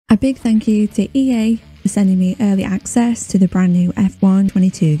A big thank you to EA for sending me early access to the brand new F1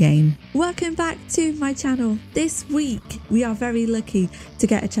 22 game. Welcome back to my channel. This week we are very lucky to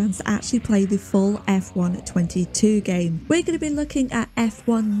get a chance to actually play the full F1 22 game. We're going to be looking at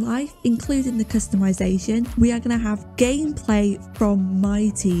F1 Life, including the customization. We are going to have gameplay from my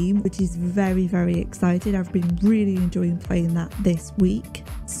team, which is very excited. I've been really enjoying playing that this week.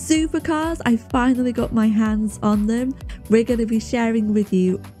 Supercars, I finally got my hands on them. We're going to be sharing with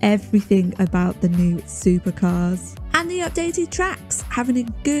you everything about the new supercars and the updated tracks, having a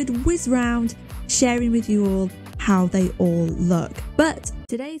good whiz round, sharing with you all how they all look. But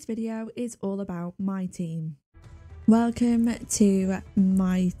today's video is all about my team. Welcome to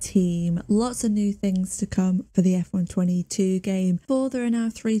my team. Lots of new things to come for the F1 22 game. There are now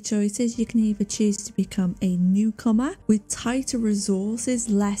 3 choices. You can either choose to become a newcomer with tighter resources,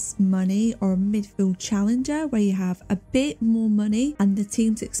 less money, or a midfield challenger where you have a bit more money and the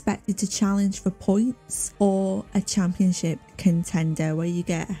team's expected to challenge for points, or a championship contender where you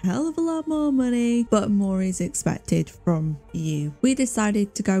get a hell of a lot more money but more is expected from you. We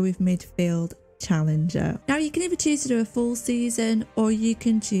decided to go with midfield challenger. Now you can either choose to do a full season or you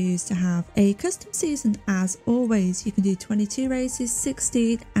can choose to have a custom season. As always, you can do 22 races,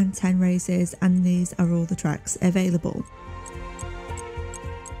 16 and 10 races, and these are all the tracks available.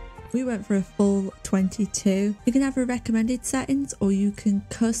 We went for a full 22. You can have a recommended settings or you can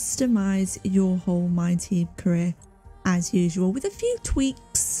customize your whole My Team career as usual with a few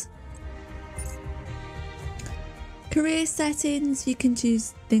tweaks. Career settings, you can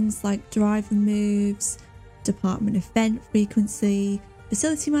choose things like driver moves, department event frequency,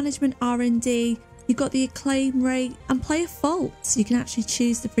 facility management, R&D. You've got the acclaim rate and player faults. You can actually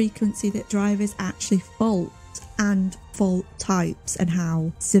choose the frequency that drivers actually fault and fault types and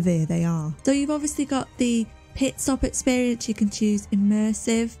how severe they are. So you've obviously got the pit stop experience. You can choose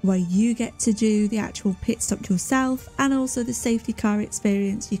immersive where you get to do the actual pit stop yourself, and also the safety car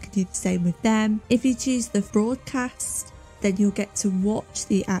experience. You can do the same with them. If you choose the broadcast, then you'll get to watch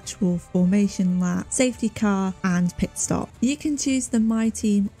the actual formation lap, safety car and pit stop. You can choose the My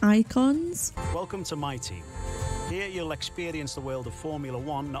Team icons. Welcome to My Team. Here you'll experience the world of Formula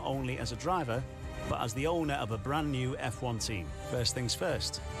One not only as a driver but as the owner of a brand new F1 team. First things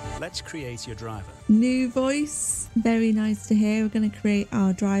first, let's create your driver. New voice, very nice to hear. We're going to create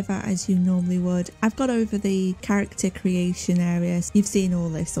our driver as you normally would. I've got over the character creation areas. You've seen all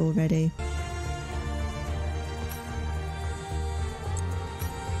this already.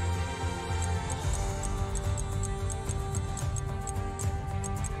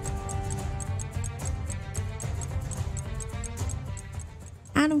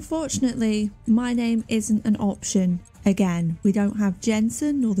 And unfortunately, my name isn't an option. Again, we don't have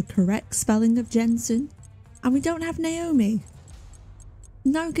Jensen or the correct spelling of Jensen. And we don't have Naomi.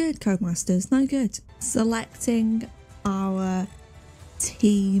 No good, Codemasters, no good. Selecting our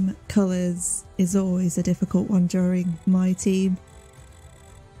team colours is always a difficult one during my team.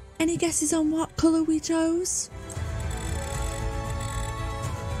 Any guesses on what colour we chose?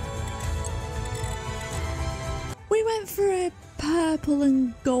 We went for a purple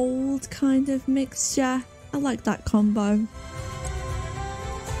and gold kind of mixture. I like that combo. Great,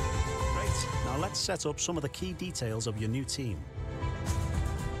 now let's set up some of the key details of your new team.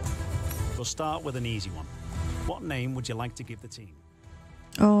 We'll start with an easy one. What name would you like to give the team?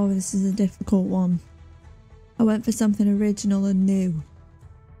 Oh, this is a difficult one. I went for something original and new.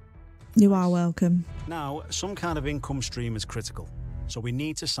 You are welcome. Now, some kind of income stream is critical. So we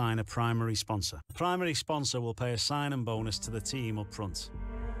need to sign a primary sponsor. The primary sponsor will pay a sign-in bonus to the team up front.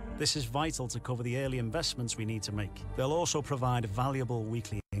 This is vital to cover the early investments we need to make. They'll also provide valuable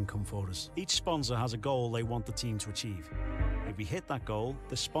weekly income for us. Each sponsor has a goal they want the team to achieve. If we hit that goal,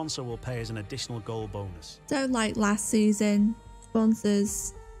 the sponsor will pay us an additional goal bonus. So like last season,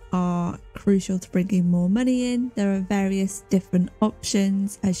 sponsors are crucial to bringing more money in. There are various different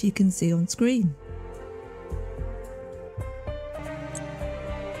options as you can see on screen.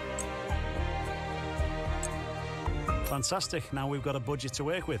 Fantastic, now we've got a budget to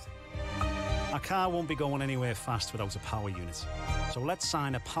work with. Our car won't be going anywhere fast without a power unit. So let's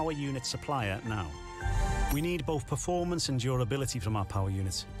sign a power unit supplier now. We need both performance and durability from our power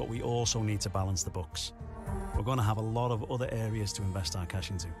unit, but we also need to balance the books. We're going to have a lot of other areas to invest our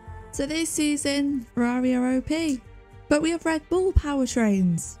cash into. So this season, Ferrari are OP, but we have Red Bull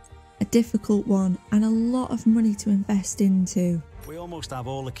powertrains. A difficult one and a lot of money to invest into. We almost have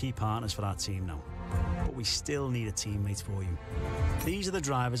all the key partners for our team now, but we still need a teammate for you. These are the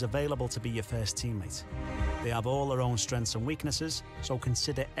drivers available to be your first teammate. They have all their own strengths and weaknesses, so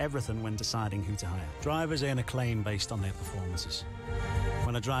consider everything when deciding who to hire. Drivers earn acclaim based on their performances.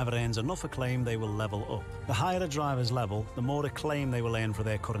 When a driver earns enough acclaim, they will level up. The higher a driver's level, the more acclaim they will earn for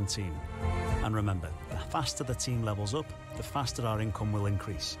their current team. And remember, the faster the team levels up, the faster our income will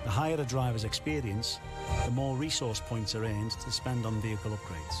increase. The higher a driver's experience, the more resource points are earned to spend on vehicle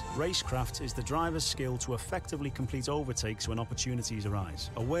upgrades. Racecraft is the driver's skill to effectively complete overtakes when opportunities arise.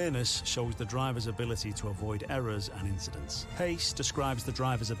 Awareness shows the driver's ability to avoid errors and incidents. Pace describes the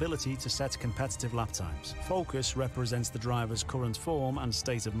driver's ability to set competitive lap times. Focus represents the driver's current form and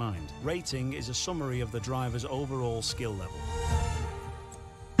state of mind. Rating is a summary of the driver's overall skill level.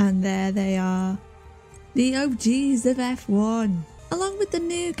 And there they are, the OGs of F1, along with the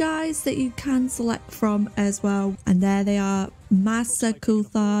new guys that you can select from as well. And there they are, Massa,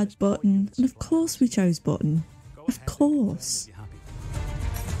 Coulthard, Button, and of course we chose Button. Of course.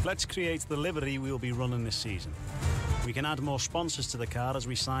 Let's create the livery we'll be running this season. We can add more sponsors to the car as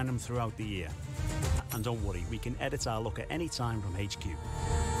we sign them throughout the year. And don't worry, we can edit our look at any time from HQ.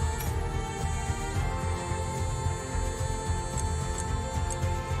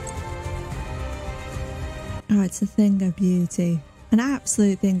 Oh, it's a thing of beauty, an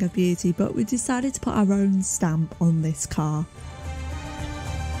absolute thing of beauty, but we decided to put our own stamp on this car.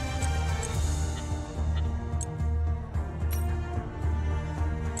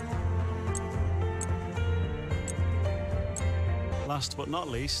 Last but not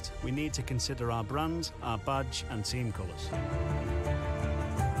least, we need to consider our brand, our badge and team colours.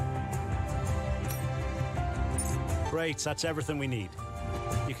 Great, that's everything we need.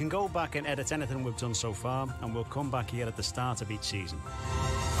 You can go back and edit anything we've done so far, and we'll come back here at the start of each season.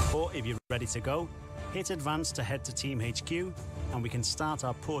 Or if you're ready to go, hit advance to head to Team HQ, and we can start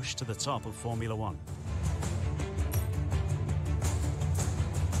our push to the top of Formula One.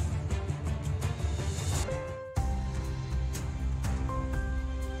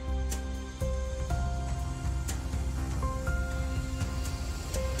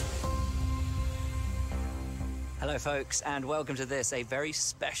 Hello folks, and welcome to this, a very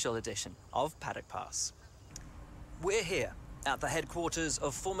special edition of Paddock Pass. We're here at the headquarters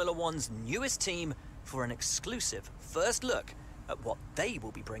of Formula One's newest team for an exclusive first look at what they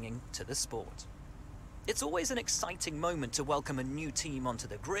will be bringing to the sport. It's always an exciting moment to welcome a new team onto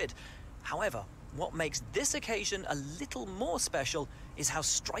the grid. However, what makes this occasion a little more special is how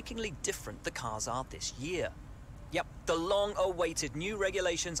strikingly different the cars are this year. Yep, the long-awaited new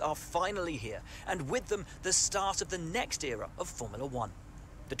regulations are finally here, and with them, the start of the next era of Formula One.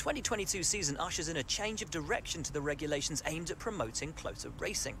 The 2022 season ushers in a change of direction to the regulations aimed at promoting closer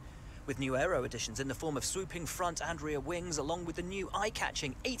racing, with new aero additions in the form of swooping front and rear wings, along with the new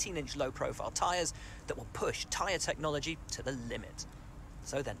eye-catching 18-inch low-profile tyres that will push tyre technology to the limit.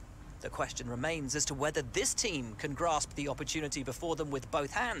 So then, the question remains as to whether this team can grasp the opportunity before them with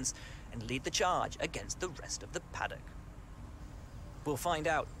both hands and lead the charge against the rest of the paddock. We'll find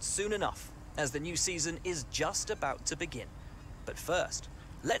out soon enough, as the new season is just about to begin. But first,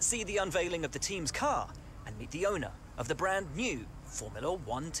 let's see the unveiling of the team's car and meet the owner of the brand new Formula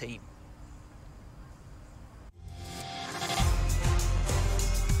One team.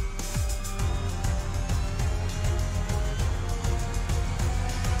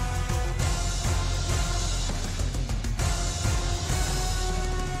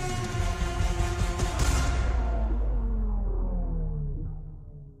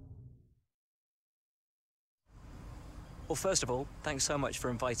 Well, first of all, thanks so much for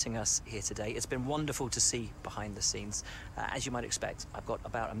inviting us here today. It's been wonderful to see behind the scenes. As you might expect, I've got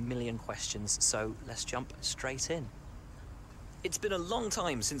about 1 million questions, so let's jump straight in. It's been a long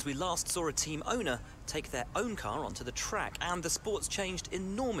time since we last saw a team owner take their own car onto the track, and the sport's changed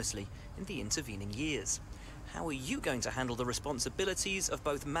enormously in the intervening years. How are you going to handle the responsibilities of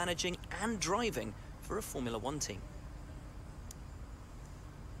both managing and driving for a Formula One team?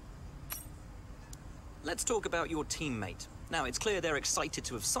 Let's talk about your teammate. Now, it's clear they're excited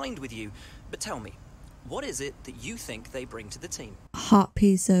to have signed with you, but tell me, what is it that you think they bring to the team? Hot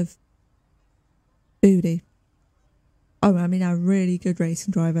piece of booty. Oh, I mean, a really good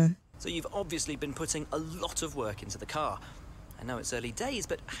racing driver. So you've obviously been putting a lot of work into the car. I know it's early days,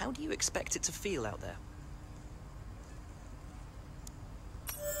 but how do you expect it to feel out there?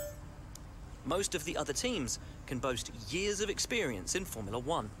 Most of the other teams can boast years of experience in Formula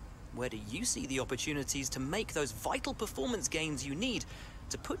One. Where do you see the opportunities to make those vital performance gains you need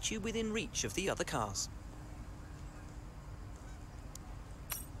to put you within reach of the other cars?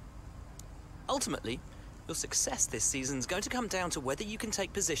 Ultimately, your success this season is going to come down to whether you can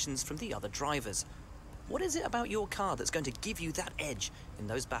take positions from the other drivers. What is it about your car that's going to give you that edge in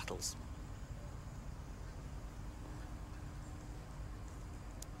those battles?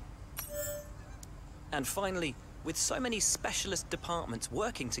 And finally, With so many specialist departments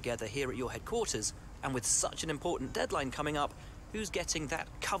working together here at your headquarters, and with such an important deadline coming up, who's getting that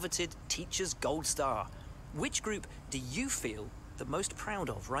coveted Teacher's Gold Star? Which group do you feel the most proud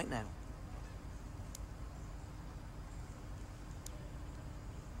of right now?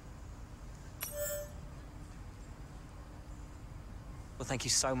 Well, thank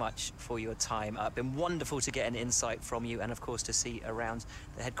you so much for your time. It's been wonderful to get an insight from you and, of course, to see around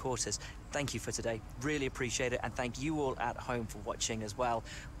the headquarters. Thank you for today. Really appreciate it. And thank you all at home for watching as well.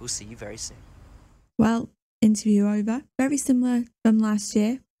 We'll see you very soon. Well, interview over. Very similar from last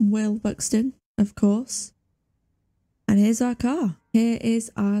year. Will Buxton, of course. And here's our car. Here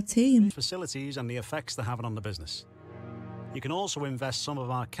is our team. Facilities and the effects they're having on the business. You can also invest some of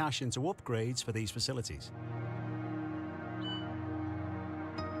our cash into upgrades for these facilities.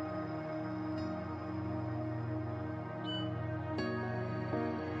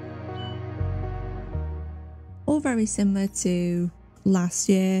 All very similar to last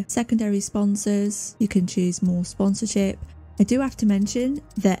year. Secondary sponsors, you can choose more sponsorship. I do have to mention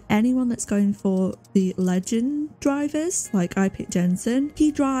that anyone that's going for the legend drivers, like I picked Jensen, he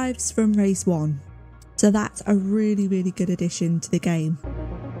drives from race 1. So that's a really, really good addition to the game.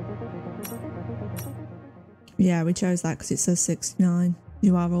 Yeah, we chose that because it says 69.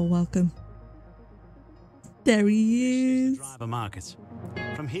 You are all welcome. There he is. Driver market.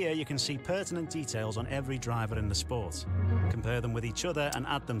 From here you can see pertinent details on every driver in the sport, compare them with each other and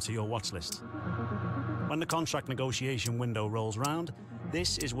add them to your watch list. When the contract negotiation window rolls round,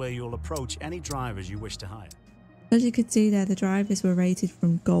 this is where you'll approach any drivers you wish to hire. As you could see there, the drivers were rated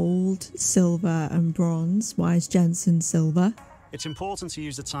from gold, silver and bronze. Why is Jensen silver? It's important to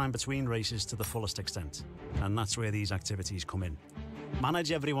use the time between races to the fullest extent, and that's where these activities come in.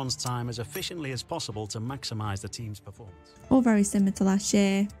 Manage everyone's time as efficiently as possible to maximise the team's performance. All very similar to last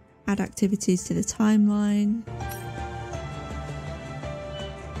year. Add activities to the timeline.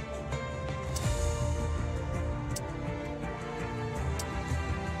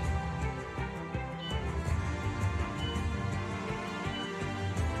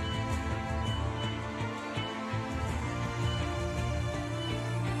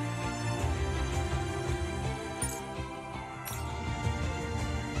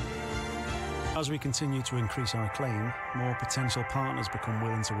 As we continue to increase our acclaim, more potential partners become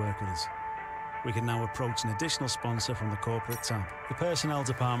willing to work with us. We can now approach an additional sponsor from the corporate tab. The personnel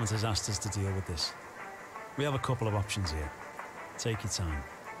department has asked us to deal with this. We have a couple of options here. Take your time.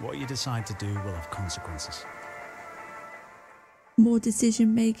 What you decide to do will have consequences. More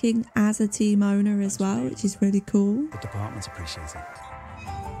decision making as a team owner as well, which is really cool. The department appreciates it.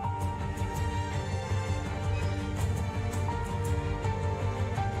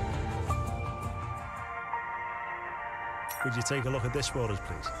 Could you take a look at this for us,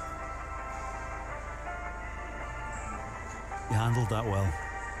 please? You handled that well.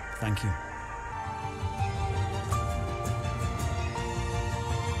 Thank you.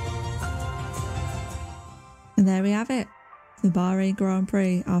 And there we have it. The Bahrain Grand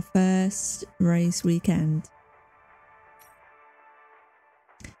Prix, our first race weekend.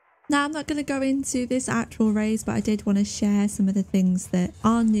 Now, I'm not going to go into this actual race, but I did want to share some of the things that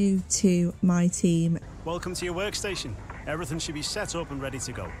are new to my team. Welcome to your workstation. Everything should be set up and ready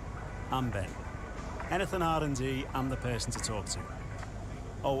to go. I'm Ben. Anything R&D, I'm the person to talk to.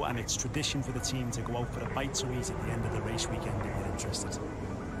 Oh, and it's tradition for the team to go out for a bite to eat at the end of the race weekend if you're interested.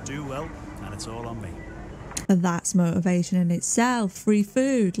 Do well, and it's all on me. That's motivation in itself. Free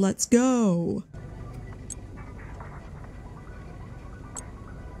food, let's go.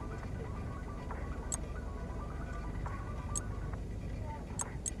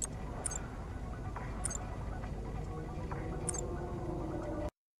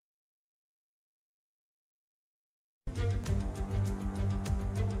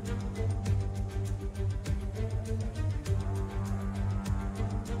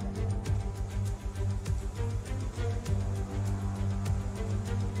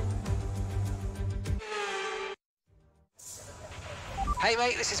 Hey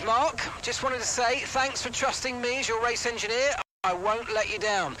mate, this is Mark. Just wanted to say thanks for trusting me as your race engineer. I won't let you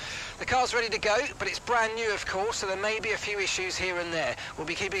down. The car's ready to go, but it's brand new of course, so there may be a few issues here and there. We'll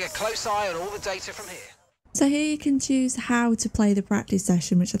be keeping a close eye on all the data from here. So here you can choose how to play the practice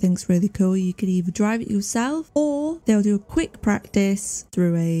session, which I think is really cool. You can either drive it yourself or they'll do a quick practice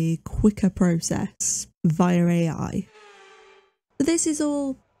through a quicker process via AI. So this is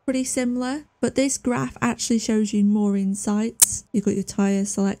all pretty similar, but this graph actually shows you more insights. You've got your tyre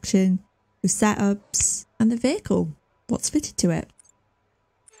selection, your setups, and the vehicle, what's fitted to it.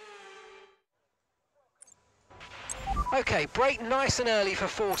 Okay, brake nice and early for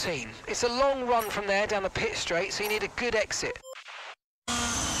 14. It's a long run from there down the pit straight, so you need a good exit.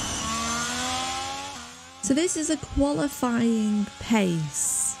 So this is a qualifying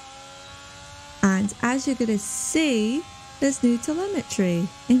pace. And as you're going to see, there's new telemetry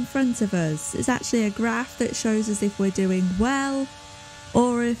in front of us. It's actually a graph that shows us if we're doing well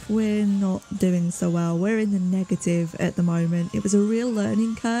or if we're not doing so well. We're in the negative at the moment. It was a real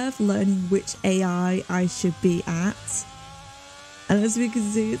learning curve, learning which AI I should be at. And as we can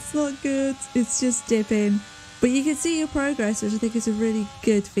see, it's not good. It's just dipping. But you can see your progress, which I think is a really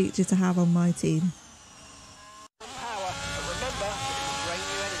good feature to have on my team. Power, but remember, it will drain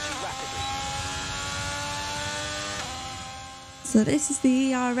your energy rapidly. So this is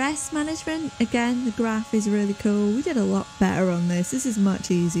the ERS management. Again, the graph is really cool. We did a lot better on this. This is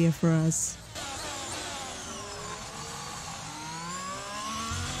much easier for us.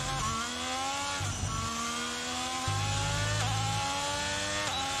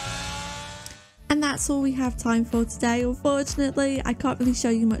 And that's all we have time for today. Unfortunately, I can't really show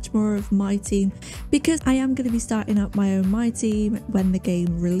you much more of my team because I am going to be starting up my own My Team when the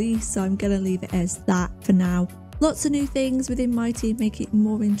game releases. So I'm going to leave it as that for now. Lots of new things within My Team make it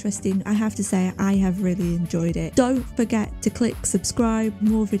more interesting. I have to say, I have really enjoyed it. Don't forget to click subscribe.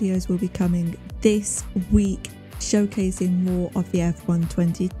 More videos will be coming this week showcasing more of the F1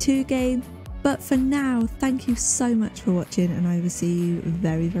 22 game. But for now, thank you so much for watching and I will see you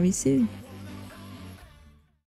very, very soon.